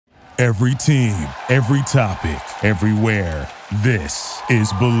Every team, every topic, everywhere. This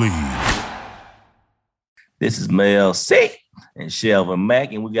is Believe. This is Mel C and Shelvin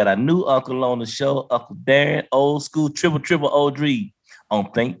Mack, and we got our new uncle on the show, Uncle Darren, old school, triple OG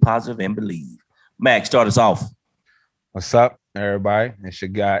on Think Positive and Believe. Mac, start us off. What's up, everybody? It's your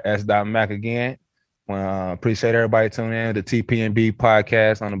guy, S. Mac again. Appreciate everybody tuning in to the TPNB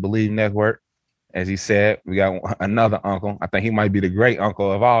podcast on the Believe Network. As he said, we got another uncle. I think he might be the great uncle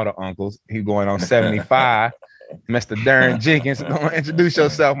of all the uncles. He's going on 75. Mr. Darren Jenkins, introduce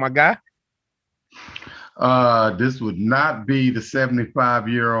yourself, my guy. This would not be the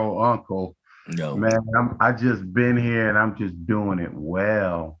 75-year-old uncle. No, man, I just been here and I'm just doing it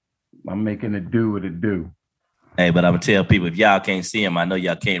well. I'm making it do what it do. Hey, but I'm gonna tell people, if y'all can't see him, I know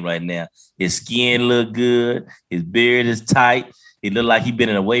y'all can't right now. His skin look good. His beard is tight. He look like he been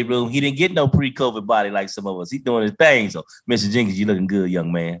in a weight room. He didn't get no pre-COVID body like some of us. He doing his thing. So, Mr. Jenkins, you looking good,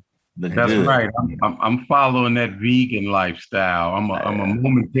 young man. Looking That's good. right. I'm following that vegan lifestyle. I'm a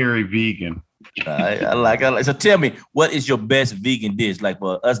momentary vegan. I like. So tell me, what is your best vegan dish? Like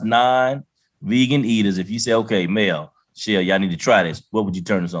for us non-vegan eaters, if you say, okay, Mel, Shell, y'all need to try this, what would you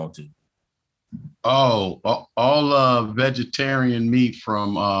turn us on to? Oh, all vegetarian meat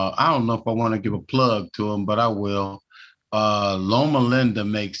from, I don't know if I want to give a plug to them, but I will. Loma Linda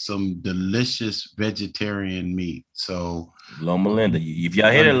makes some delicious vegetarian meat. So Loma Linda, if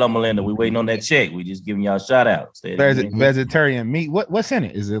y'all hit it, Loma Linda, we waiting on that check. We just giving y'all a shout out. Vegetarian meat. What's in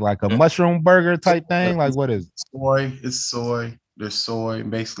it? Is it like a mushroom burger type thing? Like what is it? Soy. It's soy. There's soy,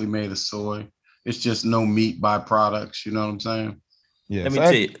 basically made of soy. It's just no meat byproducts. You know what I'm saying? Yeah. Let me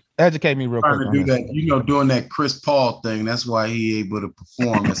tell you. Educate me real quick. Trying to do that, doing that Chris Paul thing. That's why he able to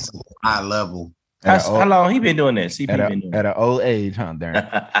perform at such a high level. How long he been doing this? At an old age, huh, Darren?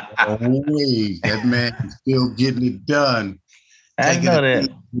 Old age. That man is still getting it done. I know that.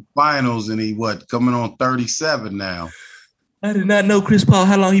 Finals, and he coming on 37 now. I did not know Chris Paul.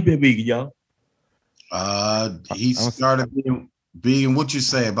 How long he been vegan, y'all? He started being vegan. What you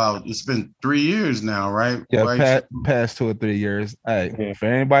say about? It's been 3 years now, right? Yeah, right? past 2 or 3 years. Hey, for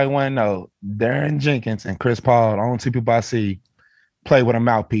anybody want to know, Darren Jenkins and Chris Paul, the only two people I see play with a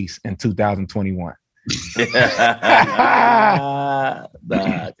mouthpiece in 2021. Nah,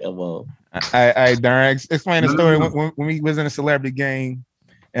 come on. Hey, Darren, explain the story when we was in a celebrity game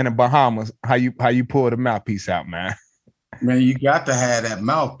in the Bahamas. How you pulled the mouthpiece out, man? Man, you got to have that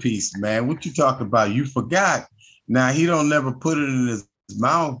mouthpiece, man. What you talking about? You forgot. Now he don't never put it in his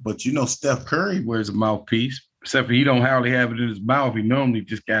mouth, but Steph Curry wears a mouthpiece. Except for he don't hardly have it in his mouth. He normally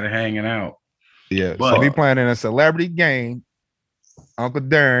just got it hanging out. Yeah, but so he playing in a celebrity game. Uncle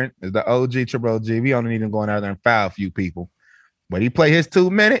Darren is the OG triple OG. We only need him going out there and foul a few people. But he play his 2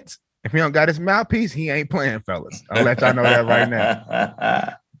 minutes. If he don't got his mouthpiece, he ain't playing, fellas. I'll let y'all know that right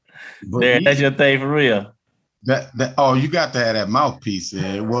now. Darren, that's your thing for real. You got to have that mouthpiece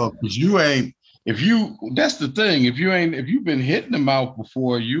in. Well, because that's the thing. If you've been hitting the mouth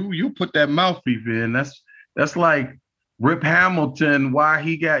before, you put that mouthpiece in. That's like Rip Hamilton.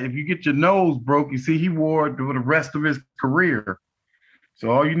 If you get your nose broke, you see he wore it for the rest of his career. So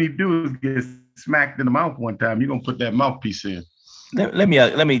all you need to do is get smacked in the mouth one time. You're gonna put that mouthpiece in. Let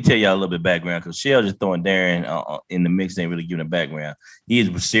me tell y'all a little bit of background, because Shell just throwing Darren in the mix, ain't really giving a background. He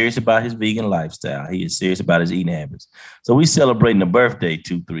is serious about his vegan lifestyle. He is serious about his eating habits. So we celebrating a birthday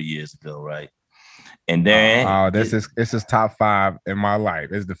 2-3 years ago, right? And Darren, this is top 5 in my life.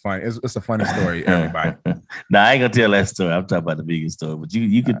 It's a funny story, everybody. Nah, I ain't gonna tell that story. I'm talking about the vegan story, but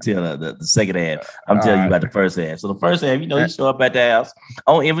you can tell the second half. I'm telling you about the first half. So the first half, you show up at the house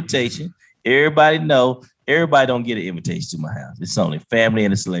on invitation. Everybody don't get an invitation to my house. It's only family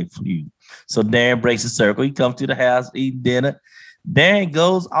and a select few. So Darren breaks the circle. He comes to the house, eat dinner. Darren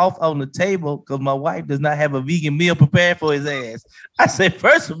goes off on the table because my wife does not have a vegan meal prepared for his ass. I said,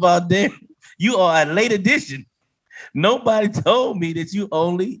 first of all, Darren, you are a late addition. Nobody told me that you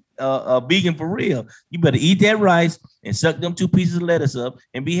only a vegan for real. You better eat that rice and suck them 2 pieces of lettuce up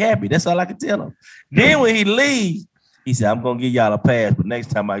and be happy. That's all I can tell him. Then when he leaves, he said, I'm going to give y'all a pass, but next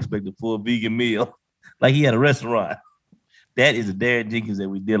time I expect a full vegan meal. Like he had a restaurant. That is the Darren Jenkins that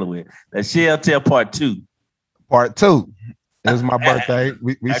we're dealing with. That Shell tell part 2. Part 2. It was my birthday.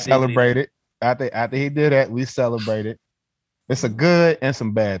 We celebrated. After he did that, we celebrated. It's a good and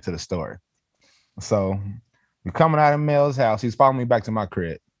some bad to the story. So we're coming out of Mel's house. He's following me back to my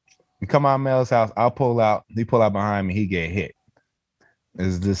crib. We come out of Mel's house. I'll pull out. He pull out behind me. He get hit.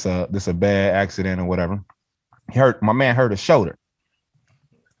 Is this a bad accident or whatever? My man hurt his shoulder.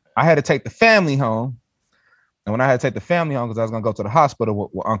 I had to take the family home. And when I had to take the family home, because I was going to go to the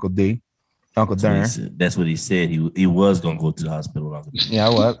hospital with Uncle D, Uncle Darren. That's what he said. He was gonna go to the hospital. Uncle Darren. Yeah, I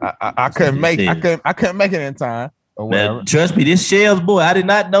was. I couldn't make. I couldn't make it in time. Or whatever. Man, trust me, this Shell's boy. I did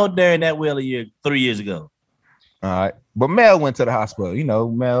not know Darren that well 3 years ago. All right, but Mel went to the hospital. You know,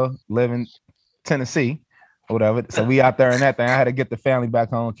 Mel live in Tennessee, or whatever. So we out there in that thing. I had to get the family back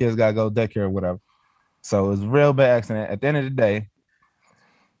home. Kids gotta go daycare or whatever. So it was a real bad accident. At the end of the day,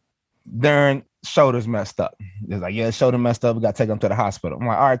 Darren shoulders messed up. It's like, yeah, shoulder messed up. We got to take him to the hospital. I'm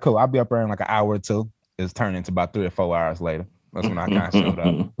like, all right, cool. I'll be up there in like an hour or two. It's turned into about 3 or 4 hours later. That's when I kind of showed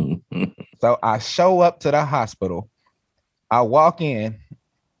up. So I show up to the hospital. I walk in.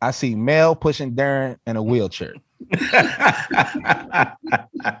 I see Mel pushing Darren in a wheelchair.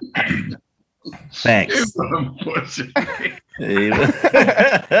 Thanks.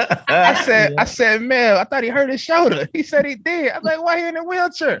 I said, Mel, I thought he hurt his shoulder. He said he did. I was like, why he in a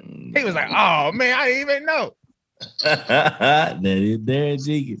wheelchair? He was like, oh man, I didn't even know. That is Darren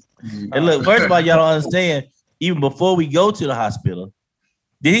Jenkins. And look, first of all, y'all don't understand. Even before we go to the hospital,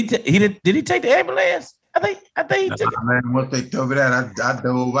 did he take the ambulance? I think he took it. Man, once they told me that, I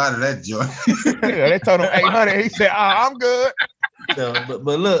dove out of that joint. Yeah, they told him 800. He said, "Oh, I'm good." So,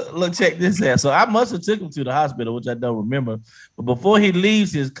 but look, check this out. So I must have took him to the hospital, which I don't remember. But before he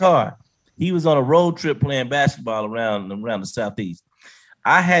leaves his car, he was on a road trip playing basketball around the Southeast.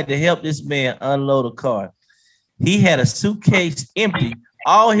 I had to help this man unload a car. He had a suitcase empty.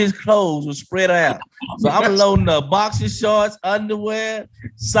 All his clothes were spread out. So I'm loading the boxer shorts, underwear,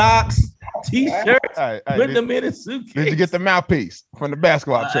 socks, t-shirts, putting them in a suitcase. Did you get the mouthpiece from the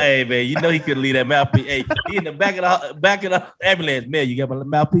basketball trip? Hey man, you know he couldn't leave that mouthpiece. Hey, he in the back of the ambulance. Man, you got my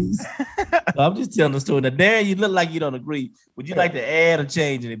mouthpiece? So I'm just telling the story. Now, Darren, you look like you don't agree. Would you like to add or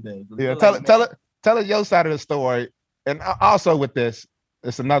change anything? Yeah, tell it your side of the story. And also with this,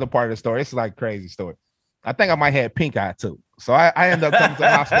 it's another part of the story. It's like a crazy story. I think I might have pink eye too. So I ended up coming to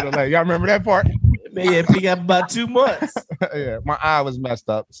the hospital later. Y'all remember that part? Man, yeah, pink eye about 2 months. Yeah, my eye was messed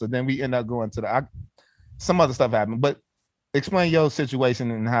up. So then we ended up going to some other stuff happened. But explain your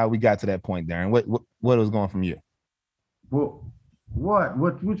situation and how we got to that point, Darren. What was going from you? Well,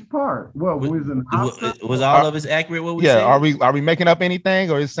 which part? Well, we was in the hospital. Was all of it accurate? What we said? Are we making up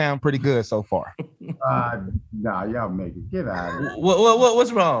anything, or it sound pretty good so far? Nah, y'all make it. Get out of it.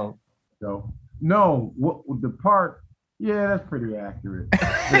 What's wrong? No, the part? Yeah, that's pretty accurate.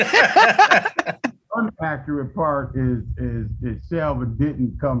 Inaccurate part is Shelvin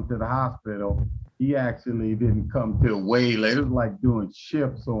didn't come to the hospital. He actually didn't come till way later. It was like doing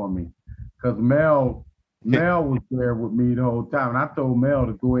shifts on me, because Mel was there with me the whole time, and I told Mel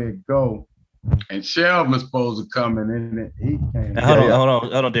to go ahead and go. And Shelvin was supposed to come, and then he came.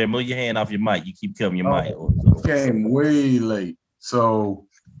 Hold on, there. Move your hand off your mic. You keep covering your mic. He came way late, so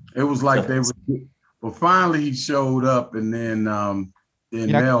it was like they were. But finally, he showed up, and then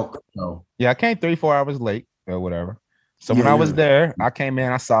Mel. Yeah, I came 3-4 hours late or whatever. So when I was there, I came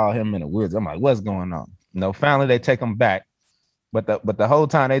in, I saw him in the woods. I'm like, what's going on? Finally they take him back, but the whole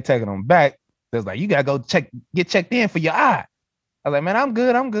time they taking him back, there's like, you gotta go get checked in for your eye. I was like, man, I'm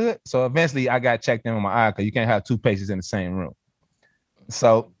good. So eventually I got checked in with my eye because you can't have 2 patients in the same room.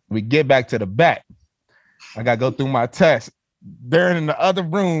 So we get back to the back. I gotta go through my test. They're in the other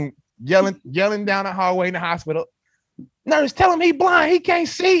room. Yelling down the hallway in the hospital. Nurse, tell him he blind. He can't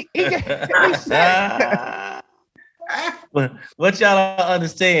see. What y'all don't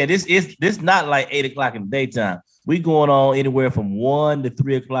understand? This not like 8 o'clock in the daytime. We going on anywhere from 1 to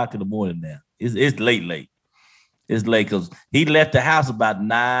 3 o'clock in the morning now. It's late. It's late because he left the house about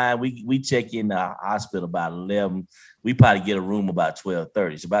 9. We check in the hospital about 11. We probably get a room about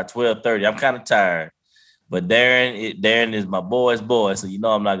 12:30. It's about 12:30. I'm kind of tired. But Darren is my boy's boy, so you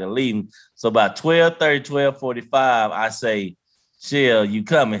know I'm not gonna leave him. So about 12:30, 12:45, I say, Shell, you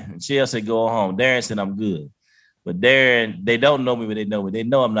coming? And Shell said, go home. Darren said, I'm good. But Darren, they don't know me, but they know me. They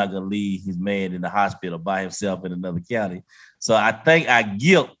know I'm not gonna leave his man in the hospital by himself in another county. So I think I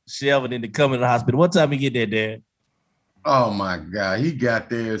guilt Shelvin into coming to the hospital. What time he get there, Darren? Oh my God, he got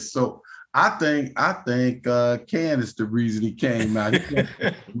there. So I think Candace the reason he came out.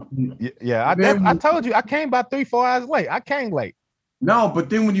 Yeah, I told you I came about 3-4 hours late. I came late. No, but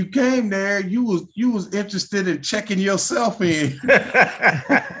then when you came there, you was interested in checking yourself in.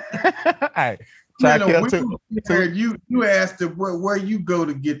 Hey, you asked him where you go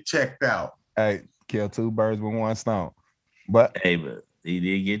to get checked out. Hey, kill 2 birds with 1 stone. But he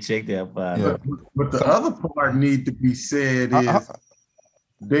did get checked out. But the other part need to be said is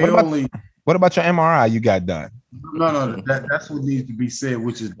what about your MRI you got done? No, that's what needs to be said,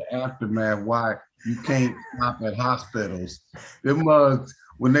 which is the aftermath. Why you can't stop at hospitals? Them mugs,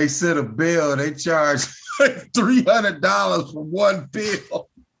 when they set a bill, they charge $300 for 1 bill.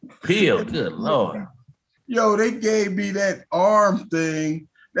 Pill, good Lord. Yo, they gave me that arm thing.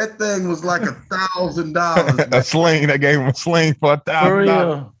 That thing was like $1,000. A sling. They gave him a sling for For $1,000.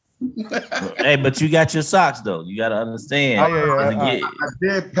 real. Hey, but you got your socks though. You got to understand. Oh, yeah. I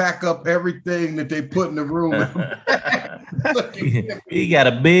did pack up everything that they put in the room. He got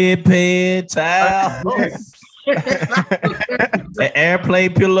a bedpan, towel, an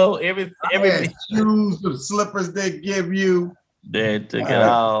airplane pillow, everything. Shoes, the slippers they give you. They took it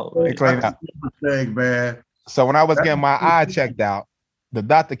all. They cleaned up. Thing, man. So when I was getting my eye checked out, the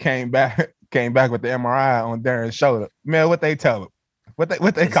doctor came back with the MRI on Darren's shoulder. Man, what they tell him? What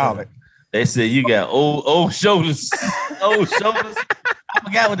they call it? They said you got old shoulders. Old shoulders. I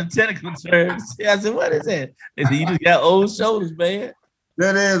forgot what the technical term is. I said, what is that? They said you just got old shoulders, man.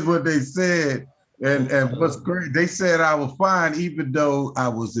 That is what they said. And what's great, they said I was fine even though I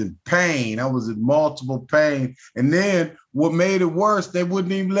was in pain. I was in multiple pain. And then what made it worse, they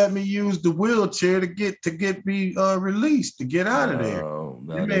wouldn't even let me use the wheelchair to get me released, to get out of there. Oh,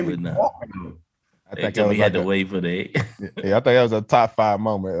 no, They they made me would not. walk. I They think told me that had was to wait for that. yeah, I think that was a top 5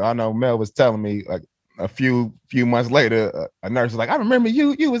 moment. I know Mel was telling me like a few months later, a nurse was like, "I remember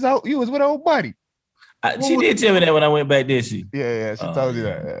you was with old buddy." She did tell me that when I went back, did she? Yeah, she told you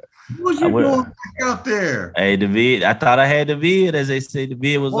that. What was you doing back out there? Hey, the vid. I thought I had the vid, as they say. The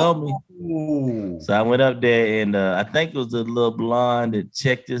vid was on me. Ooh. So I went up there, and I think it was the little blonde that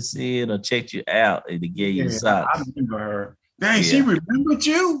checked us in or checked you out, and they gave you the I socks. remember her. Dang, Yeah. she remembered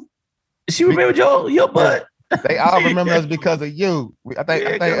you? She remembered your butt. They all remember us because of you. I think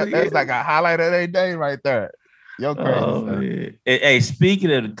Yeah, that's like a highlight of their day right there. Yo, crazy. Oh, man. Hey, speaking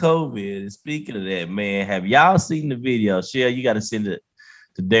of the COVID, and speaking of that, man, have y'all seen the video? Shell, you got to send it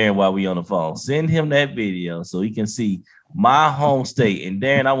to Darren while we on the phone. Send him that video so he can see my home state. And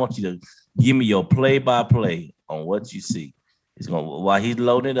Darren, I want you to give me your play-by-play on what you see. It's gonna while he's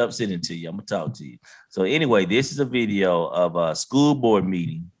loading it up, sending it to you. I'm gonna talk to you. So anyway, this is a video of a school board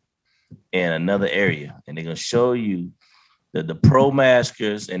meeting in another area, and they're gonna show you the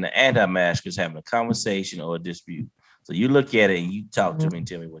pro-maskers and the anti-maskers having a conversation or a dispute. So you look at it and you talk to me and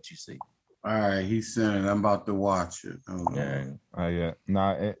tell me what you see. All right, he's sending. I'm about to watch it. Yeah. Oh yeah,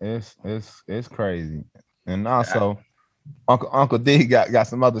 no, it's crazy. And also, Uncle D got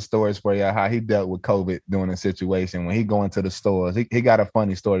some other stories for y'all how he dealt with COVID during the situation when he go into the stores. He got a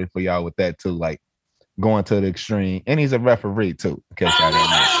funny story for y'all with that too, like going to the extreme. And he's a referee too. In case y'all didn't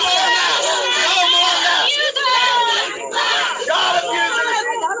know.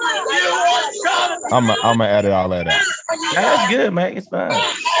 I'm gonna edit all that out. Yeah, that's good, man. It's fine.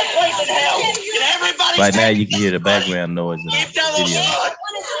 Right now, you can hear the background noise in the video.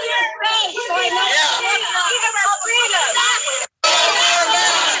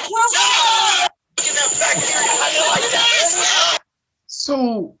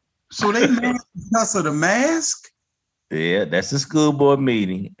 So they mad because of the mask? Yeah, that's the school board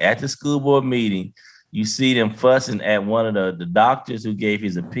meeting. At the school board meeting, you see them fussing at one of the doctors who gave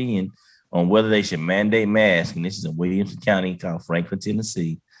his opinion on whether they should mandate masks. And this is in Williamson County called Franklin,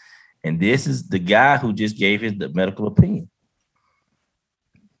 Tennessee. And this is the guy who just gave his medical opinion.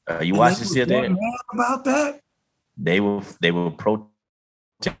 You watch this here there? About that? They were protesting.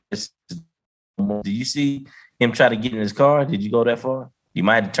 Did you see him try to get in his car? Did you go that far? You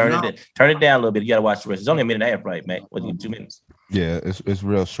might have to turn it down a little bit. You got to watch the rest. It's only a minute and a half, right, Mac? What, 2 minutes? Yeah, it's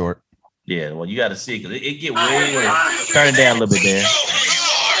real short. Yeah, well, you got to see because it get way. Turn it down a little bit there.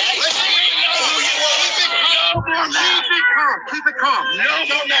 Keep it calm. No.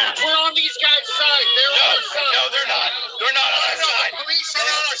 We're on these guys' side. They're on our side. No, they're not. They're not on our side. Police are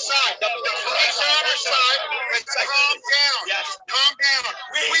on our side. The police are on our side. Calm down. Yes. Calm down.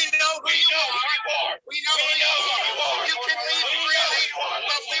 We know who you are. We know who you are. You can leave freely,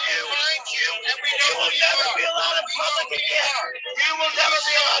 but we will find you, and we know who you are. You will never be allowed in public again. You will never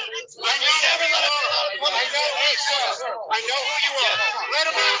be allowed. I know who you are. I know who you are. Let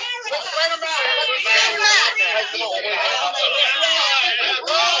him out. Let him out.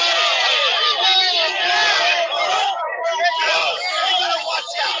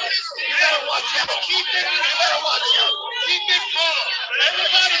 Keep it calm.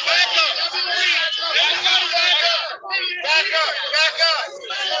 Everybody back up. Everybody back up.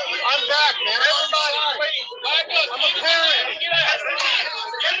 I'm back, man. Everybody, back up. I'm a parent.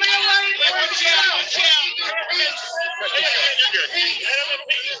 Give me a lane.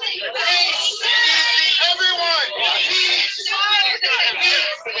 Peace. Everyone. Peace.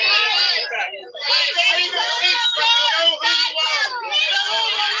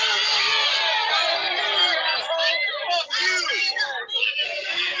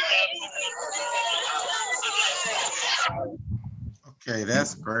 Okay,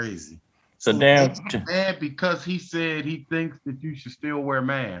 that's crazy. So damn. And because he said he thinks that you should still wear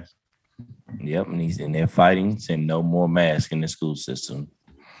masks. Yep, and he's in there fighting, saying no more masks in the school system.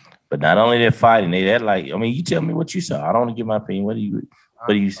 But not only they're fighting, they're like, I mean, you tell me what you saw. I don't want to give my opinion. What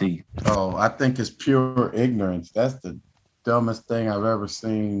do you see? Oh, I think it's pure ignorance. That's the dumbest thing I've ever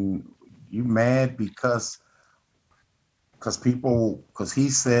seen. You mad because he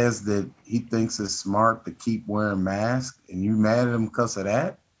says that he thinks it's smart to keep wearing masks, and you mad at him because of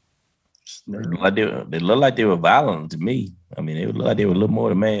that? They look like they were violent to me. I mean, they look like they were a little more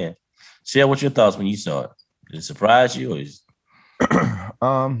than mad. Share what's your thoughts when you saw it? Did it surprise you? Or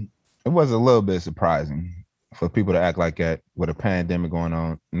It was a little bit surprising for people to act like that with a pandemic going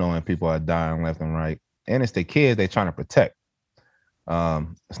on, knowing people are dying left and right. And it's the kids they're trying to protect.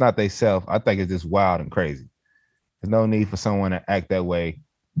 It's not they self. I think it's just wild and crazy. There's no need for someone to act that way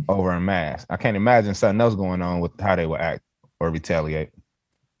over a mask. I can't imagine something else going on with how they would act or retaliate.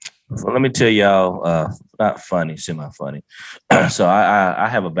 Well, let me tell y'all, not funny, semi-funny. So I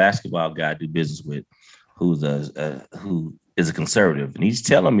have a basketball guy I do business with who is a conservative, and he's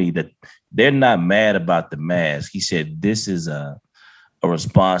telling me that they're not mad about the mask. He said this is a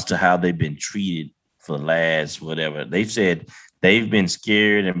response to how they've been treated for the last whatever. They said they've been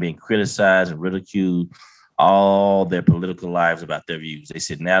scared and been criticized and ridiculed all their political lives about their views. They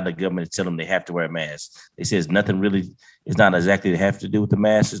said now the government is telling them they have to wear a mask. They said it's not exactly they have to do with the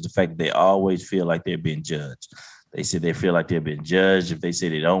mask. It's the fact that they always feel like they're being judged. They said they feel like they've been judged if they say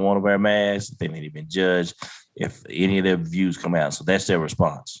they don't want to wear a mask. They may have been judged if any of their views come out. So that's their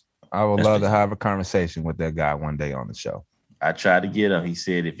response. I would love to have a conversation with that guy one day on the show. I tried to get him. He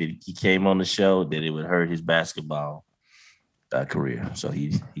said if he came on the show, that it would hurt his basketball career. So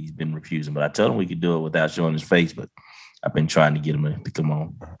he's been refusing. But I told him we could do it without showing his face. But I've been trying to get him to come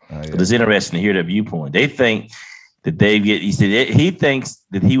on. Yeah. But it's interesting to hear their viewpoint. They think that he said he thinks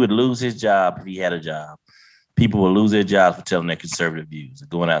that he would lose his job if he had a job. People will lose their jobs for telling their conservative views,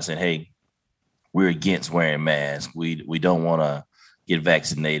 going out saying, hey, we're against wearing masks. We don't want to get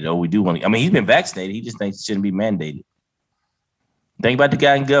vaccinated. Or we do want to. I mean, he's been vaccinated. He just thinks it shouldn't be mandated. Think about the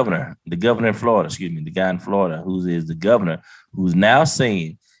guy in Florida, the guy in Florida, who is the governor, who's now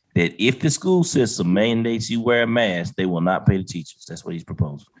saying that if the school system mandates you wear a mask, they will not pay the teachers. That's what he's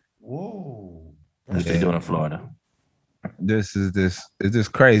proposing. Whoa. That's what they're doing in Florida. It's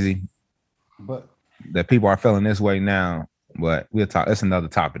just crazy. But that people are feeling this way now, but we'll talk. That's another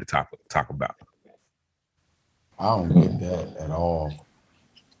topic to talk about. I don't get that at all.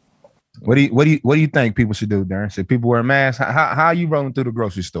 What do you think people should do, Darren? Should people wear masks? How are you rolling through the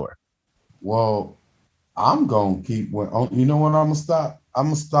grocery store? Well, I'm gonna keep. You know what? I'm gonna stop. I'm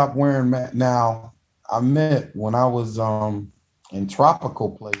gonna stop wearing masks. Now, I admit when I was in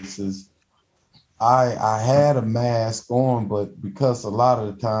tropical places, I had a mask on, but because a lot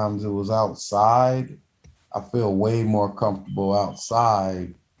of the times it was outside, I feel way more comfortable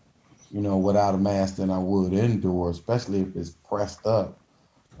outside, without a mask than I would indoors, especially if it's pressed up.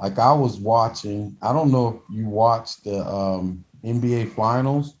 Like I was watching, I don't know if you watched the NBA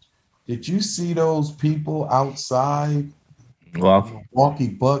Finals. Did you see those people outside? Milwaukee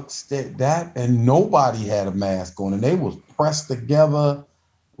Bucks, that, and nobody had a mask on, and they was pressed together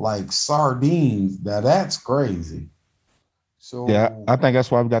like sardines. Now that's crazy. So yeah, I think that's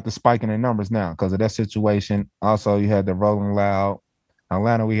why we got the spike in the numbers now because of that situation. Also, you had the Rolling Loud.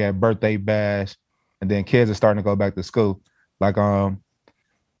 Atlanta, we had Birthday Bash, and then kids are starting to go back to school. Like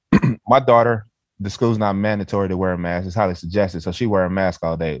my daughter, the school's not mandatory to wear a mask. It's highly suggested, so she wear a mask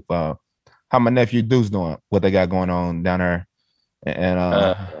all day. How my nephew Deuce doing? What they got going on down there? And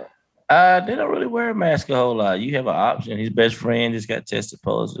they don't really wear a mask a whole lot. You have an option. His best friend just got tested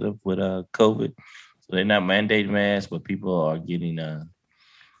positive with COVID, so they're not mandating masks, but people are getting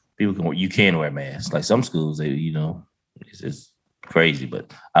you can wear masks. Like some schools, it's just crazy.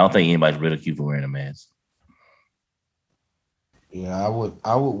 But I don't think anybody's ridiculed for wearing a mask. Yeah, I would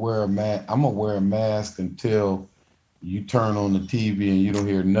wear a mask. I'm gonna wear a mask until you turn on the TV and you don't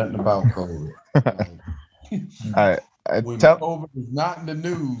hear nothing about COVID. When COVID is not in the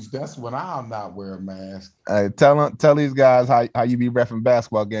news, that's when I'll not wear a mask. Tell these guys how you be reffing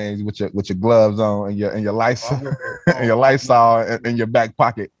basketball games with your gloves on and your Lysol and your Lysol in your back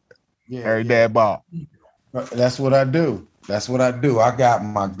pocket. Yeah, every dad ball. That's what I do. I got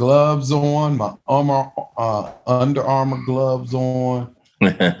my gloves on, my Under Armour gloves on,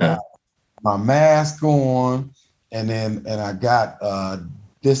 my mask on, and I got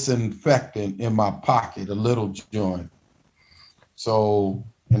disinfectant in my pocket, a little joint. So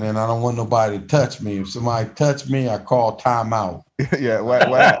and then I don't want nobody to touch me. If somebody touch me, I call timeout. Yeah, what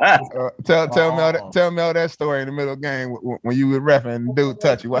tell me all that story in the middle of the game when you were reffing and dude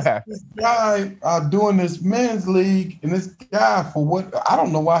touch you. What happened? This guy doing this men's league, and this guy, for what, I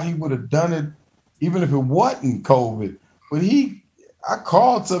don't know why he would have done it, even if it wasn't COVID. But I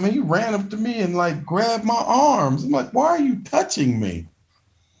called something. He ran up to me and like grabbed my arms. I'm like, why are you touching me?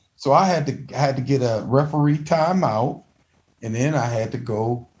 So I had to get a referee timeout, and then I had to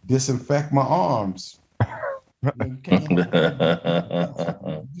go disinfect my arms. You can't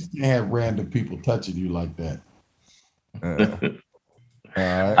have random people touching you like that.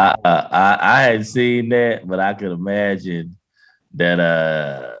 I had seen that, but I could imagine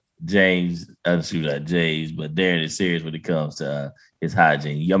that James, but Darren is serious when it comes to his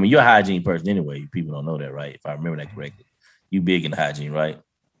hygiene. I mean, you're a hygiene person anyway. People don't know that, right? If I remember that correctly, you big in hygiene, right?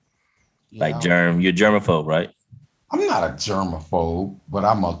 Yeah, like you're germaphobe, right? I'm not a germaphobe, but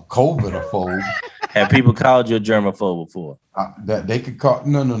I'm a COVIDophobe. Have people called you a germaphobe before? That they could call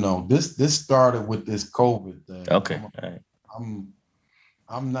no. This started with this COVID thing. Okay,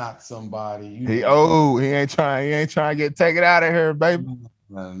 I'm not somebody. He ain't trying to get taken out of here, baby.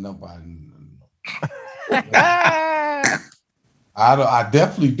 Nobody. I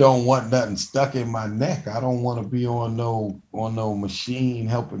definitely don't want nothing stuck in my neck. I don't want to be on no machine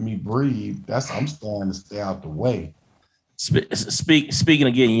helping me breathe. I'm starting to stay out the way. Speaking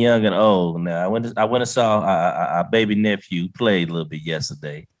of getting young and old, now I went and saw our baby nephew played a little bit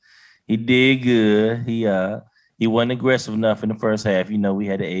yesterday. He did good. He wasn't aggressive enough in the first half. You know, we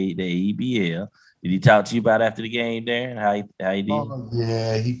had the AEBL. Did he talk to you about after the game, Darren? How he did? Oh,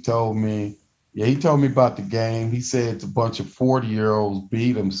 yeah, he told me. Yeah, he told me about the game. He said it's a bunch of 40-year-olds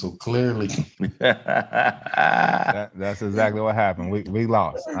beat him. So clearly, that's exactly what happened. We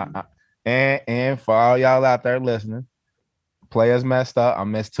lost. And for all y'all out there listening, players messed up. I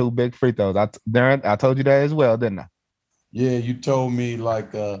missed 2 big free throws. Darren, I told you that as well, didn't I? Yeah, you told me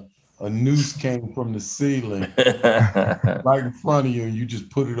like a noose came from the ceiling right in front of you, and you just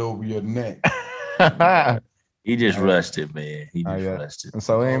put it over your neck. He just rushed it, man. He just rushed it. And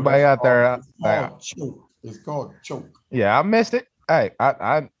so anybody out there, it's called choke. Yeah, I missed it. Hey,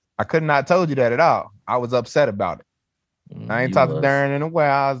 I could not told you that at all. I was upset about it. I ain't talked to Darren in a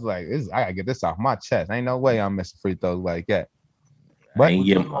while. I was like, I gotta get this off my chest. Ain't no way I'm missing free throws like that. But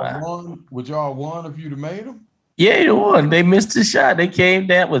would y'all won if you'd have made them? Yeah, you won. They missed the shot. They came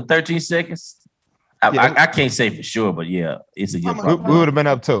down with 13 seconds. I can't say for sure, but yeah, it's a good problem. We would have been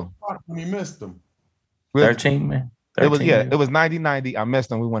up too. When you missed them. 13, man. 13, it was 90-90. I missed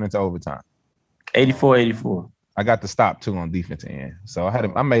them. We went into overtime. 84-84. I got the stop too on defensive end. So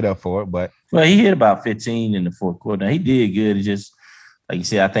I made up for it, but he hit about 15 in the fourth quarter. Now, he did good. It just like you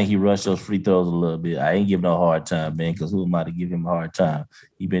said, I think he rushed those free throws a little bit. I ain't giving no hard time, man, because who am I to give him a hard time?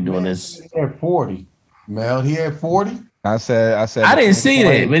 He been doing this. He had 40. Mel, he had 40. I said I didn't see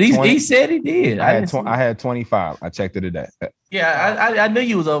that, but he said he did. I had 25. I checked it today. Yeah, I knew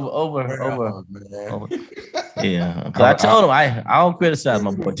you was over. Yeah, I told him I don't criticize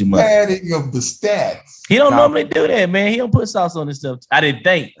my boy too much. Adding of the stats. He don't normally do that, man. He don't put sauce on this stuff. I didn't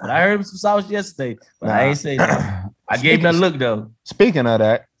think, but I heard some sauce yesterday. But I ain't say that. I gave him a look though. Speaking of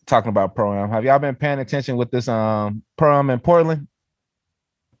that, talking about pro-am, have y'all been paying attention with this pro-am in Portland?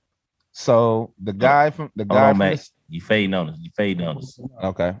 So the guy you fading on us.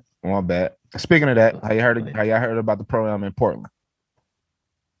 Okay, my bad. Speaking of that, how y'all heard about the pro-am in Portland?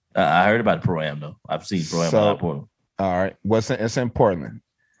 I heard about the pro-am though. I've seen pro-am in Portland. All right, it's in Portland.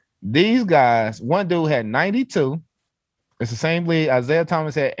 These guys, one dude had 92. It's the same league. Isaiah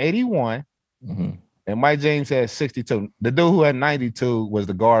Thomas had 81, and Mike James had 62. The dude who had 92 was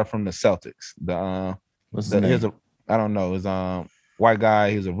the guard from the Celtics. What's his name? I don't know. His white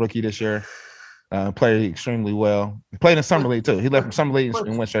guy. He was a rookie this year. Played extremely well. He played in summer league too. He left from summer league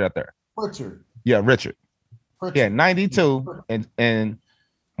and went straight out there. Richard. Yeah, Richard. Yeah, 92, and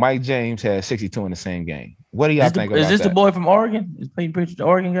Mike James had 62 in the same game. What do y'all think about that? Is this the boy from Oregon? Is Peyton Pritchard the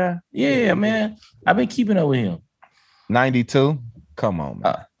Oregon guy? Yeah, man. I've been keeping up with him. 92? Come on,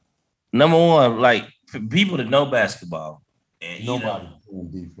 man. Number one, like for people that know basketball, and nobody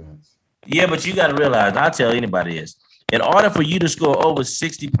in defense. Yeah, but you got to realize, I'll tell anybody this. In order for you to score over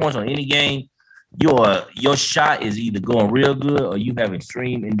 60 points on any game, your shot is either going real good or you have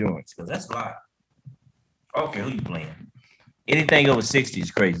extreme endurance. Because that's a lot. Okay, who you playing? Anything over 60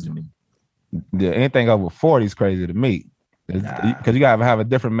 is crazy to me. Yeah, anything over 40 is crazy to me. Because you got to have a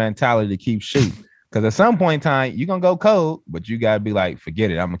different mentality to keep shooting. Because at some point in time, you're going to go cold, but you got to be like,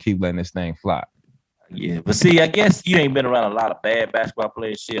 forget it. I'm going to keep letting this thing fly. Yeah, but see, I guess you ain't been around a lot of bad basketball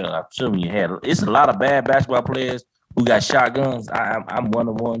players. Shit, I'm assuming you had. It's a lot of bad basketball players who got shotguns. I'm one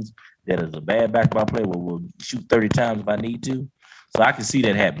of the ones that is a bad basketball player will shoot 30 times if I need to. So I can see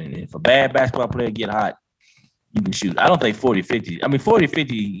that happening. If a bad basketball player get hot, you can shoot. I don't think 40, 50. I mean, 40,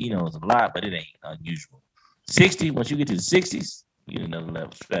 50, is a lot, but it ain't unusual. 60, once you get to the 60s, you're another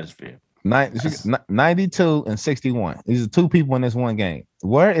level stratosphere. 92 and 61. These are two people in this one game.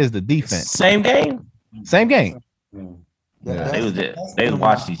 Where is the defense? Same game? Same game. Yeah. They was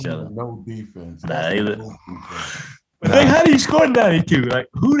watching each other. No defense. How do you score 92? Like,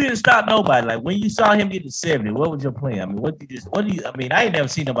 who didn't stop nobody? Like, when you saw him get to 70, what was your plan? I mean, I ain't never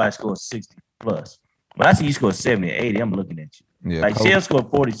seen nobody score 60 plus. When I see you score 70 or 80, I'm looking at you. Yeah, like, Shell scored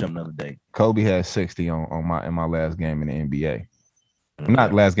 40 something the other day. Kobe had 60 in my last game in the NBA.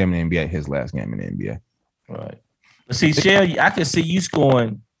 Not last game in the NBA, his last game in the NBA. Right. But see, Shell, I can see you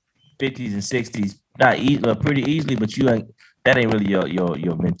scoring 50s and 60s pretty easily, but that ain't really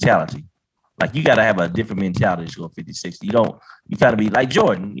your mentality. Like, you gotta have a different mentality to score 50, 60. You gotta be like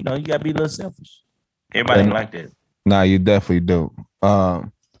Jordan, you gotta be a little selfish. Everybody ain't like that. Nah, you definitely do.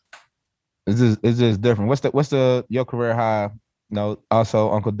 It's just different. What's your career high?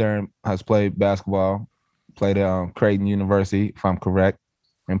 Also Uncle Darren has played basketball, played at Creighton University, if I'm correct,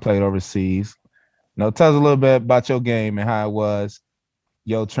 and played overseas. Tell us a little bit about your game and how it was,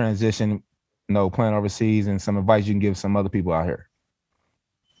 your transition, playing overseas, and some advice you can give some other people out here.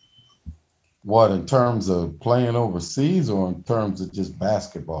 What, in terms of playing overseas or in terms of just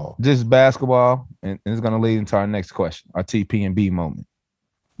basketball? Just basketball, and it's going to lead into our next question, our TP&B moment.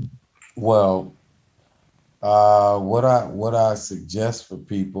 Well, what I suggest for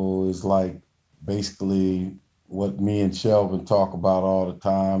people is like basically what me and Shelvin talk about all the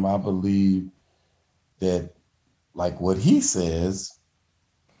time. I believe that, like what he says,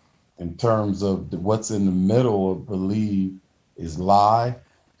 in terms of what's in the middle of believe is lie.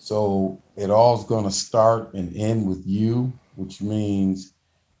 So it all's going to start and end with you, which means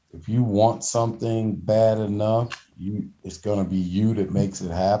if you want something bad enough, it's going to be you that makes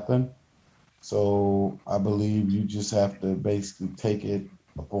it happen. So I believe you just have to basically take it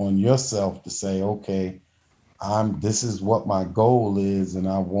upon yourself to say, okay, this is what my goal is and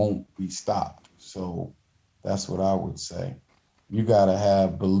I won't be stopped. So that's what I would say. You got to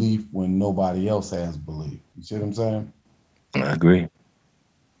have belief when nobody else has belief. You see what I'm saying? I agree.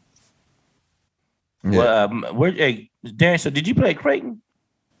 Yeah. Well, Darren, so did you play at Creighton?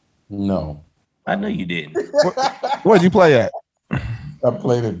 No. I know you didn't. Where'd you play at? I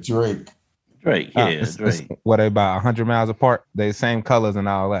played at Drake. Drake. It's what, they about 100 miles apart? They the same colors and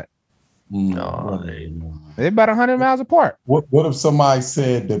all that. No, they're about 100 miles apart. What if somebody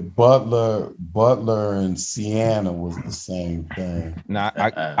said that Butler and Siena was the same thing? Nah,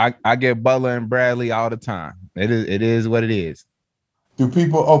 I get Butler and Bradley all the time. It is what it is. Do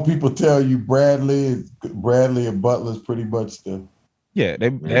people tell you Bradley and Butler is pretty much the? Yeah,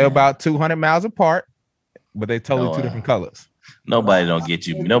 they're about 200 miles apart, but they totally two different colors. Nobody don't get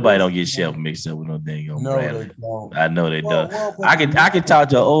you. Nobody don't get Shelvin mixed up with no dang on Bradley. They don't. I know they don't. I can talk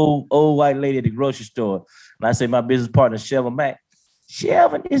to an old white lady at the grocery store, and I say my business partner Shelvin Mack.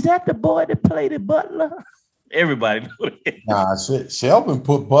 Shelvin, is that the boy that played at Butler? Everybody know that. Nah, Shelvin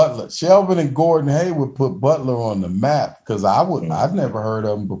put Butler. Shelvin and Gordon Hayward put Butler on the map because I've never heard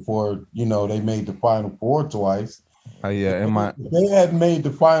of them before. They made the Final Four twice. Yeah, if they hadn't made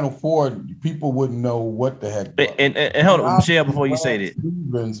the Final Four, people wouldn't know what the heck. And hold on, Michelle, before you say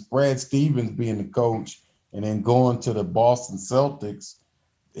that. Brad Stevens being the coach and then going to the Boston Celtics.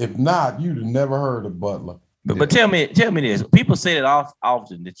 If not, you'd have never heard of Butler. But tell me this. People say that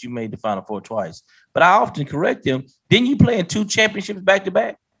often that you made the Final Four twice, but I often correct them. Didn't you play in 2 championships back to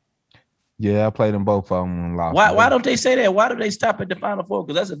back? Yeah, I played in both of them and lost. Why don't they say that? Why do they stop at the Final Four?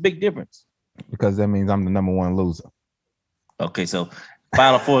 Because that's a big difference. Because that means I'm the number one loser. Okay, so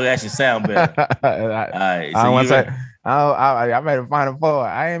Final Four actually sound better. All right, so I want to say I made a Final Four.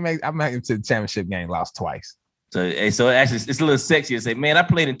 I made it to the championship game, lost twice. So actually, it's a little sexy to say, man, I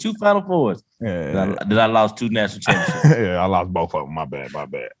played in 2 Final Fours. Yeah. Then I lost 2 national championships. Yeah, I lost both of them. My bad. All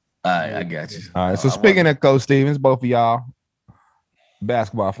right, I got you. All right, so speaking of Coach Stevens, both of y'all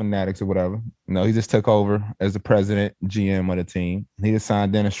basketball fanatics or whatever, he just took over as the president, GM of the team. He just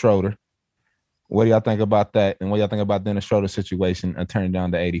signed Dennis Schroeder. What do y'all think about that? And what do y'all think about Dennis Schroeder's situation and turning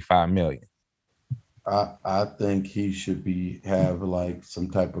down the $85 million? I think he should have like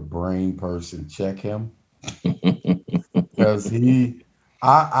some type of brain person check him. Because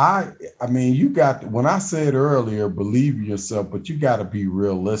I mean, you got, when I said earlier, believe in yourself, but you got to be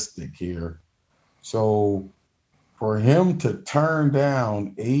realistic here. So for him to turn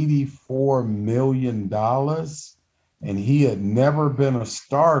down $84 million and he had never been a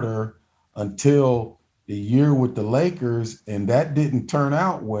starter until the year with the Lakers, and that didn't turn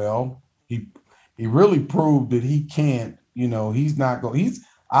out well. He really proved that he can't. He's not going.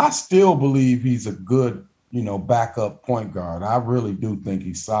 I still believe he's a good, backup point guard. I really do think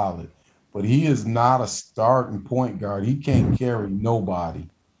he's solid, but he is not a starting point guard. He can't carry nobody.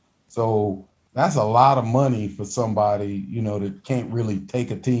 So that's a lot of money for somebody, that can't really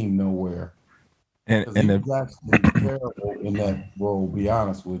take a team nowhere. And he's actually terrible in that role, be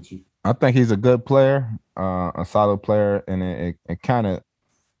honest with you. I think he's a good player, a solid player, and it kind of,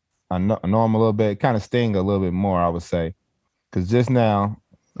 I know him a little bit, kind of sting a little bit more, I would say. Because just now,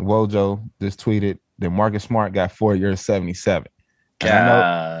 Wojo just tweeted that Marcus Smart got 4 years, 77.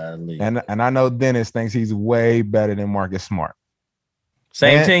 And I know Dennis thinks he's way better than Marcus Smart.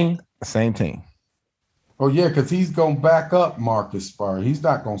 Same team. Oh yeah, because he's gonna back up Marcus Smart. He's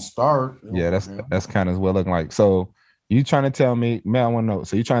not gonna start. Yeah, that's kind of what it looking like. So you trying to tell me, man? I want to know.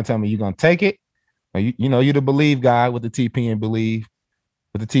 So you trying to tell me you're gonna take it? Or you're the believe guy with the TP and believe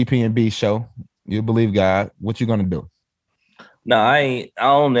with the TP and B show. You believe guy. What you gonna do? No, I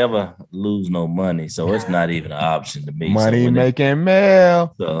don't ever lose no money, so it's not even an option to me. Money making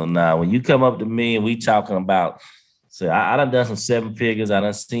mail. So now when you come up to me and we talking about, I done some 7 figures, I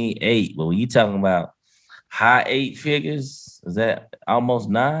done seen 8, but when you talking about high 8 figures, is that almost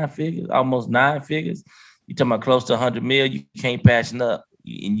 9 figures? Almost 9 figures? You talking about close to 100 mil? You can't pass it up.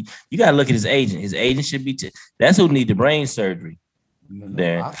 You got to look at his agent. His agent should be. That's who need the brain surgery.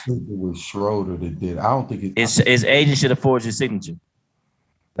 There. I think it was Schroeder that did. I don't think his agent should have forged his signature.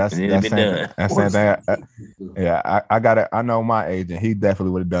 That's same thing. Yeah, I got it. I know my agent. He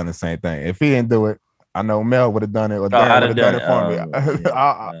definitely would have done the same thing. If he didn't do it, I know Mel would have done it, or Darren would have done it for me.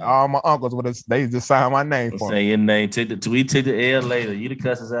 All my uncles would have. They just signed my name for me. Say your name. Take the L later. You the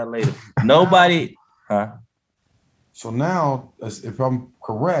cusses out later. Nobody, huh? So now, if I'm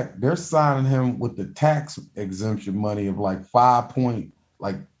correct, they're signing him with the tax exemption money of like 5.5.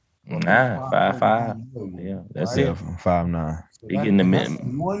 Yeah, that's right? it. 5.9. So he getting the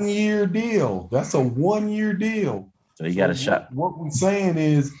minimum 1 year deal. That's a 1 year deal. So he got a shot. What we're saying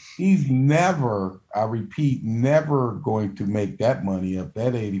is he's never, I repeat, never going to make that money up.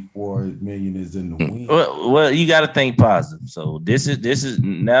 That 84 million is in the wind. Well, you got to think positive. So this is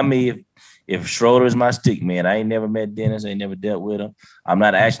now me. If Schroeder is my stick man, I ain't never met Dennis. I ain't never dealt with him. I'm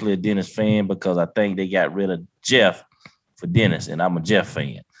not actually a Dennis fan because I think they got rid of Jeff for Dennis, and I'm a Jeff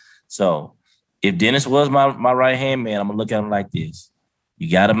fan. So if Dennis was my right hand man, I'm gonna look at him like this. You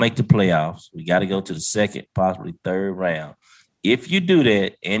got to make the playoffs. We got to go to the second, possibly third round. If you do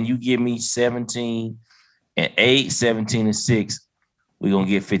that and you give me 17 and 8, 17 and 6, we're gonna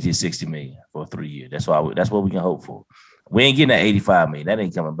get 50 or 60 million for 3 years. That's what we can hope for. We ain't getting that 85 million. That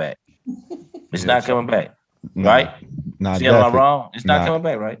ain't coming back. It's not coming back, right? See, am I wrong? It's not coming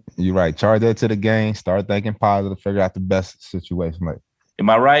back, right? You're right. Charge that to the game. Start thinking positive. Figure out the best situation. Like, am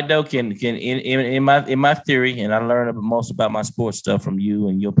I right though? Can in my theory, and I learned most about my sports stuff from you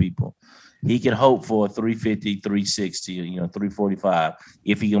and your people. He can hope for 350, 360, 345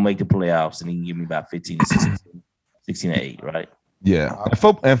 if he can make the playoffs, and he can give me about 15 to 16 to 8, right? Yeah.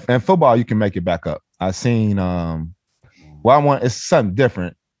 And football, you can make it back up. I seen it's something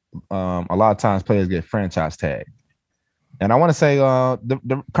different. A lot of times players get franchise tagged, and I want to say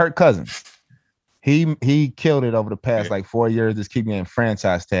the Kirk Cousins, he killed it over the past like 4 years. Just keep getting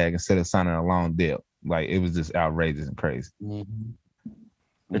franchise tag instead of signing a long deal. Like it was just outrageous and crazy.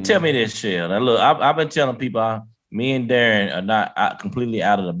 But tell me this, Shell. Now look, I've been telling people, me and Darren are not completely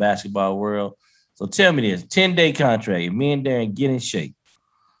out of the basketball world. So tell me this: 10-day contract. If me and Darren get in shape,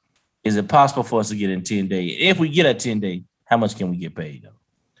 is it possible for us to get in 10 days? If we get a 10-day, how much can we get paid though?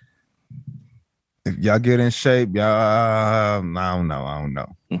 If y'all get in shape, y'all, I don't know.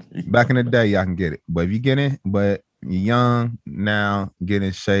 Back in the day, y'all can get it. But if you get in, but you're young now, get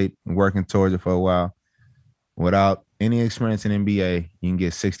in shape, working towards it for a while, without any experience in NBA, you can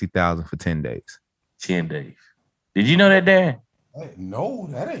get $60,000 for 10 days. 10 days. Did you know that, Darren? No,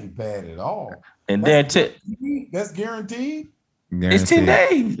 that ain't bad at all. And that's guaranteed. It's 10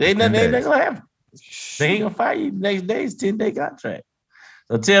 days. Ain't nothing gonna happen. They ain't gonna fire you the next day. It's 10-day contract.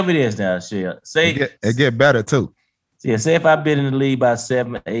 So tell me this now, Shell. Say it get better too. Yeah, say if I've been in the league by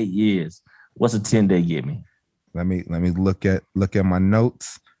 7 or 8 years, what's a 10-day get me? Let me look at my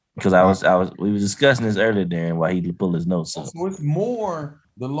notes. Because we were discussing this earlier, Darren, while he pulled his notes up. So it's more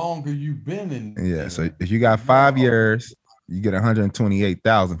the longer you've been in. Yeah, so if you got 5 years, you get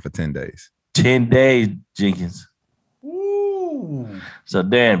 $128,000 for 10 days. 10 days, Jenkins. Ooh. So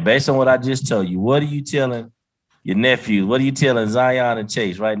Darren, based on what I just told you, what are you telling your nephews? What are you telling Zion and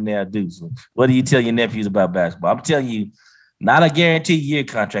Chase right now, Deuce? What do you tell your nephews about basketball? I'm telling you, Not a guaranteed year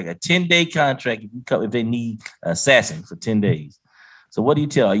contract, a 10-day contract if they need assassin for 10 days. So what do you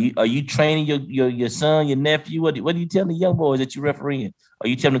tell? Are you training your son, your nephew? What do you tell the young boys that you're refereeing? Are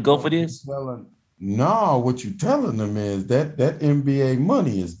you telling them to go for this? No, what you're telling them is that NBA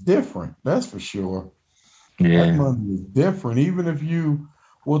money is different. That's for sure. Yeah. That money is different. Even if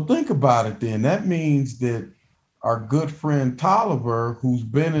think about it then. That means that our good friend Tolliver, who's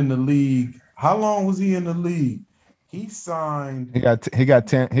been in the league, how long was he in the league? He signed. He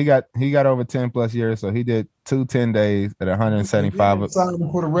got over 10 plus years. So he did 10 days at 175. Signed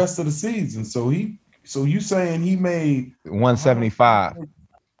him for the rest of the season. So you saying he made 175?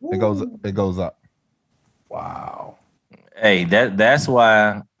 It goes up. Wow. Hey, that's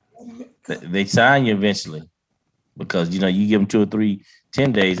why they sign you eventually, because you give them 2 or 3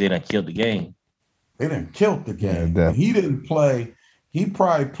 10 days, they done killed the game. They done killed the game. Yeah, he didn't play. He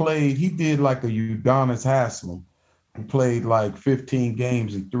probably played. He did like a Udonis Haslem. He played like 15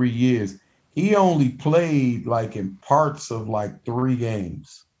 games in 3 years. He only played like in parts of like 3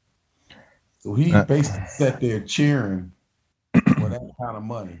 games. So he basically sat there cheering for that kind of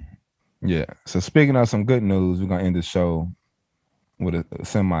money. Yeah. So speaking of some good news, we're gonna end the show with a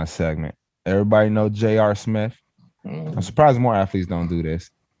semi segment. Everybody know J.R. Smith. I'm surprised more athletes don't do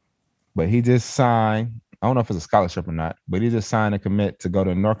this, but he just signed. I don't know if it's a scholarship or not, but he just signed a commit to go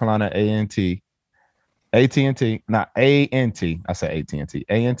to North Carolina A&T, not A&T. I said AT&T,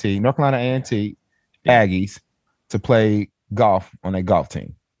 A&T, North Carolina A&T Aggies to play golf on a golf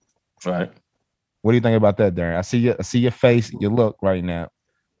team. Right. What do you think about that, Darren? I see your face, your look right now.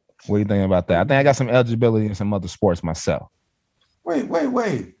 What do you think about that? I think I got some eligibility in some other sports myself.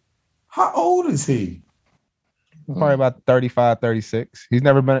 Wait. How old is he? Probably about 35, 36. He's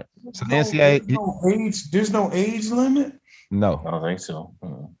never been. So the NCAA. There's no age limit? No. I don't think so.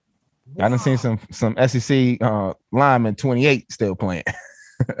 I done seen some SEC linemen 28 still playing.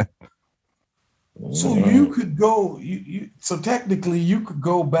 So you could go. So technically, you could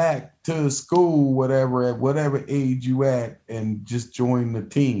go back to school, whatever, at whatever age you at, and just join the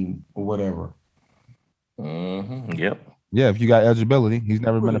team or whatever. Yep. Yeah, if you got eligibility. He's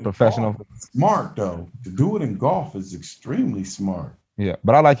never been a professional. Smart though. To do it in golf is extremely smart. Yeah,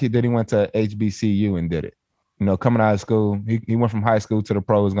 but I like it that he went to HBCU and did it. Coming out of school, he went from high school to the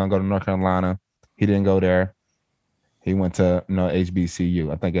pros. Gonna go to North Carolina. He didn't go there. He went to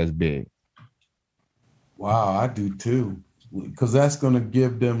HBCU. I think that's big. Wow, I do too, because that's going to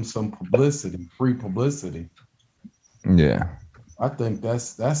give them some publicity, free publicity. Yeah, I think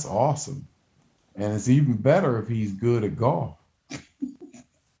that's awesome, and it's even better if he's good at golf.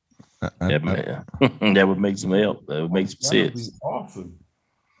 That would make some help. That would make some sense. Be awesome.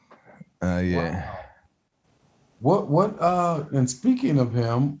 Yeah. Wow. What? And speaking of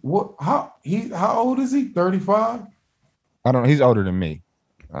him, how old is he? 35? I don't know. He's older than me.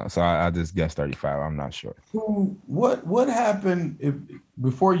 So I just guessed 35. I'm not sure. What happened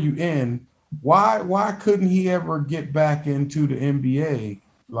before you end? Why couldn't he ever get back into the NBA?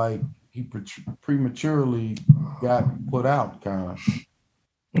 Like he prematurely got put out, kind of.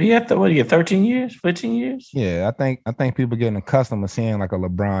 You have to, what do you get, 13 years, 15 years? Yeah, I think people getting accustomed to seeing like a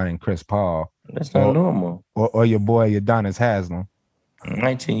LeBron and Chris Paul. That's not normal. Or your boy Udonis Haslem.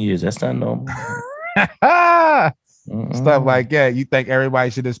 19 years. That's not normal. Stuff like that. You think everybody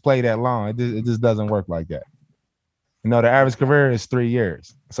should just play that long. It just doesn't work like that. The average career is 3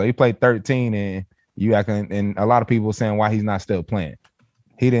 years. So he played 13 and you acting, and a lot of people saying why he's not still playing.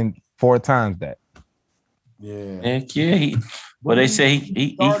 He didn't 4 times that. Yeah. Heck yeah. They say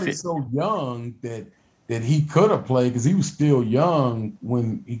he started so young that he could have played, because he was still young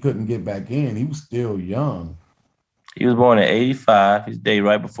when he couldn't get back in. He was still young. He was born in 85. His day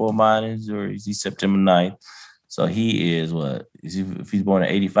right before mine is, or is he September 9th? So he is what? If he's born in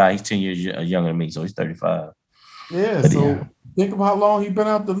 85, he's 10 years younger than me, so he's 35. Yeah, but so think of how long he's been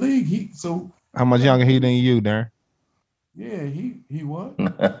out the league. How much younger he than you, Darren? Yeah, he what?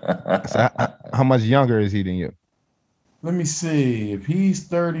 So how much younger is he than you? Let me see. If he's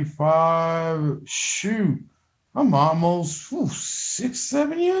 35, shoot, I'm almost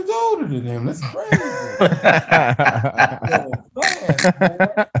 6-7 years older than him. That's crazy.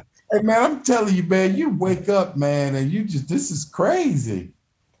 Hey man, I'm telling you, man, you wake up, man, and this is crazy.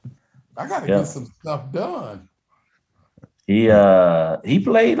 I gotta get some stuff done. He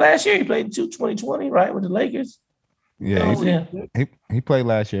played last year. He played in 2020, right, with the Lakers. Yeah, he played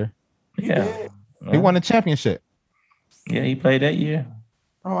last year. Yeah. He won the championship. Yeah, he played that year.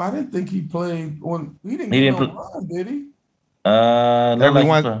 Oh, I didn't think he played on. He didn't run, did he? Every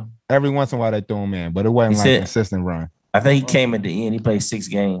once in a while they threw him in, but it wasn't a consistent run. I think he came at the end. He played 6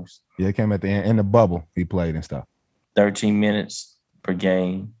 games. Yeah, he came at the end in the bubble. He played and stuff. 13 minutes per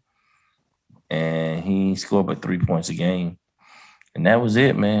game, and he scored but 3 points a game. And that was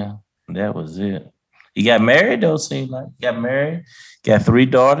it, man. That was it. He got married, though, seemed like. Got married, got 3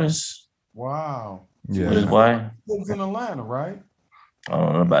 daughters. Wow. Yeah. With his wife. He lives in Atlanta, right? I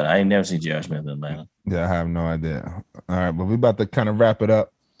don't know about it. I ain't never seen J.R. Smith in Atlanta. Yeah, I have no idea. All right, but we about to kind of wrap it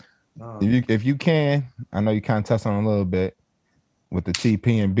up. If you can, I know you kind of touched on it a little bit with the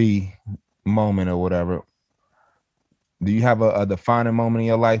TP&B moment or whatever. Do you have a defining moment in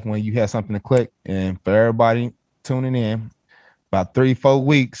your life when you had something to click? And for everybody tuning in, about 3-4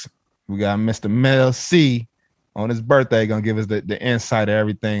 weeks, we got Mr. Mel C on his birthday gonna give us the insight of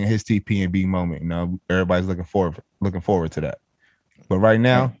everything in his TP&B moment. You know, everybody's looking forward to that. But right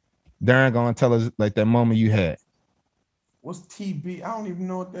now, Darren gonna tell us like that moment you had. What's TB? I don't even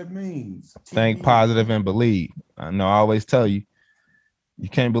know what that means. Think positive and believe. I know I always tell you, you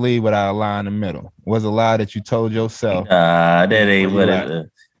can't believe without a lie in the middle. Was a lie that you told yourself. That ain't what it.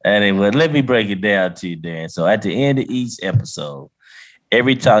 That ain't what. Let me break it down to you, Darren. So at the end of each episode,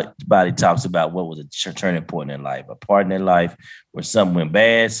 everybody talks about what was a turning point in life, a part in their life where something went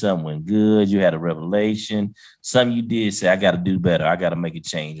bad, something went good, you had a revelation, something you did say, I got to do better, I got to make a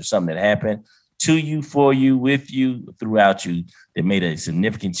change, or something that happened to you, for you, with you, throughout you that made a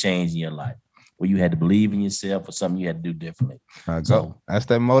significant change in your life, where you had to believe in yourself or something you had to do differently. So that's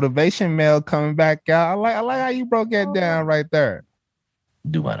that motivation mail coming back out. I like how you broke that down right there.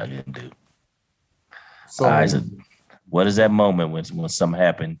 Do what I didn't do. So, what is that moment when something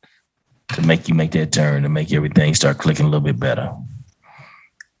happened to make you make that turn, to make everything start clicking a little bit better?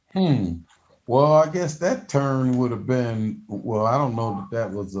 Well, I guess that turn would have been, well, I don't know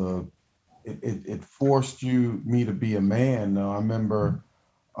that was it forced me to be a man. Though I remember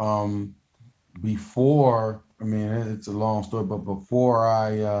before, I mean, it's a long story, but before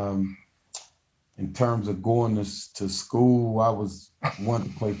I, in terms of going to school, I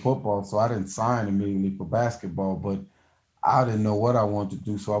wanted to play football, so I didn't sign immediately for basketball, but I didn't know what I wanted to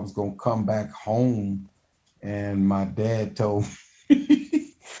do, so I was going to come back home, and my dad told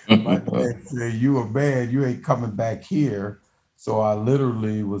me, my dad said, you a man, you ain't coming back here. So I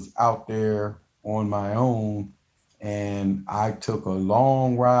literally was out there on my own, and I took a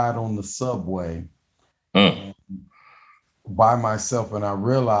long ride on the subway by myself, and I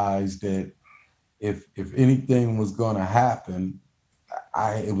realized that if anything was going to happen,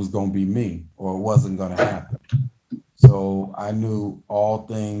 it was going to be me, or it wasn't going to happen. So I knew all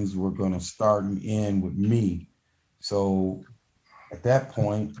things were going to start and end with me. So at that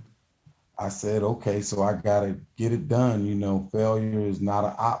point, I said, okay, so I got to get it done. You know, failure is not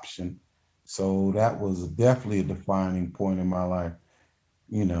an option. So that was definitely a defining point in my life,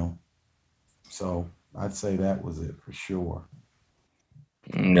 you know. So I'd say that was it for sure.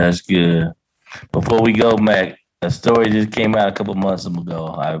 That's good. Before we go, Mac, a story just came out a couple months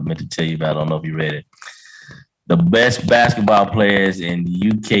ago. I meant to tell you about. I don't know if you read it. The best basketball players in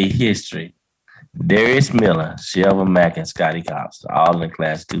UK history: Darius Miller, Shelvin Mack, and Scotty Cops, all in the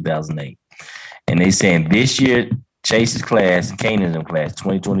class 2008. And they saying this year, Chase's class, Kanan's class,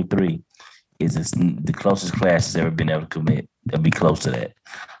 2023, is the closest class has ever been able to commit. They'll be close to that.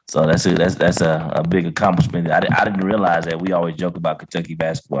 So that's a big accomplishment. I didn't realize that. We always joke about Kentucky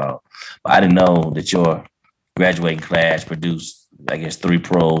basketball, but I didn't know that your graduating class produced, I guess, 3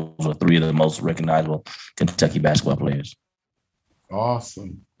 pros or 3 of the most recognizable Kentucky basketball players.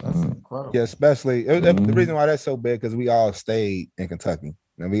 Awesome. That's incredible. Yeah, especially the reason why that's so big because we all stayed in Kentucky,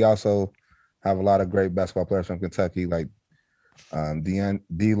 and we also have a lot of great basketball players from Kentucky, like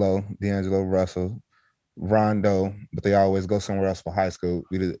D'Angelo Russell, Rondo, but they always go somewhere else for high school.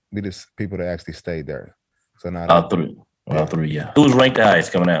 We just people that actually stayed there. So now all three, yeah. Who's ranked the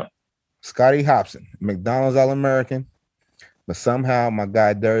highest coming out? Scotty Hobson, McDonald's All-American, but somehow my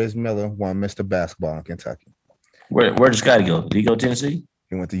guy Darius Miller won Mr. Basketball in Kentucky. Where did Scotty go? Did he go to Tennessee?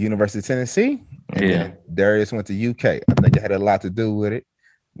 He went to University of Tennessee. Yeah. Darius went to UK. I think it had a lot to do with it,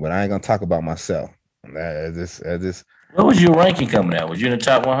 but I ain't gonna talk about myself. What was your ranking coming out? Was you in the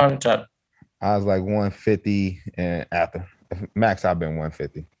top 100? I was like 150, and after max, I've been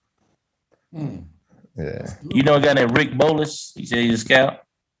 150. Yeah. You know a guy named Rick Bolas? He said he's a scout.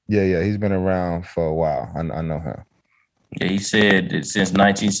 Yeah. He's been around for a while. I know him. Yeah, he said that since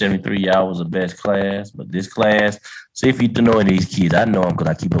 1973, y'all was the best class, but this class, see if you know any of these kids. I know them because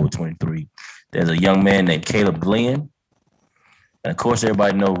I keep up with 23. There's a young man named Caleb Glenn. And of course,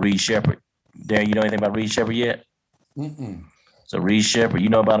 everybody know Reed Shepherd. Darren, you know anything about Reed Shepherd yet? So Reed Shepherd, you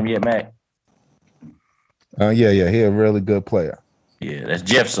know about him yet, Mac? Yeah. He a really good player. Yeah, that's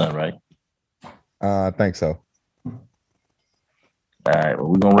Jeff's son, right? I think so. All right, well,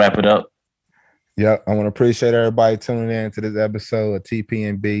 we're going to wrap it up. Yep. I want to appreciate everybody tuning in to this episode of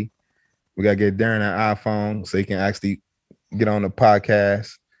TPNB. We got to get Darren an iPhone so he can actually get on the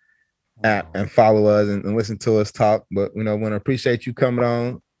podcast app and follow us and listen to us talk. But, we want to appreciate you coming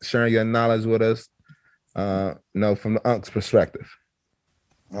on, sharing your knowledge with us, from the Unc's perspective.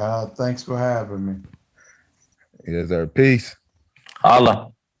 Thanks for having me. Yes, sir. Peace.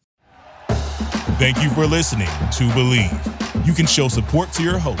 Holla. Thank you for listening to Believe. You can show support to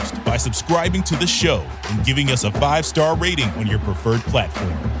your host by subscribing to the show and giving us a 5-star rating on your preferred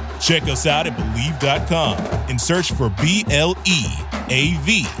platform. Check us out at Believe.com and search for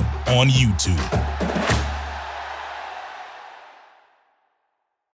BLEAV on YouTube.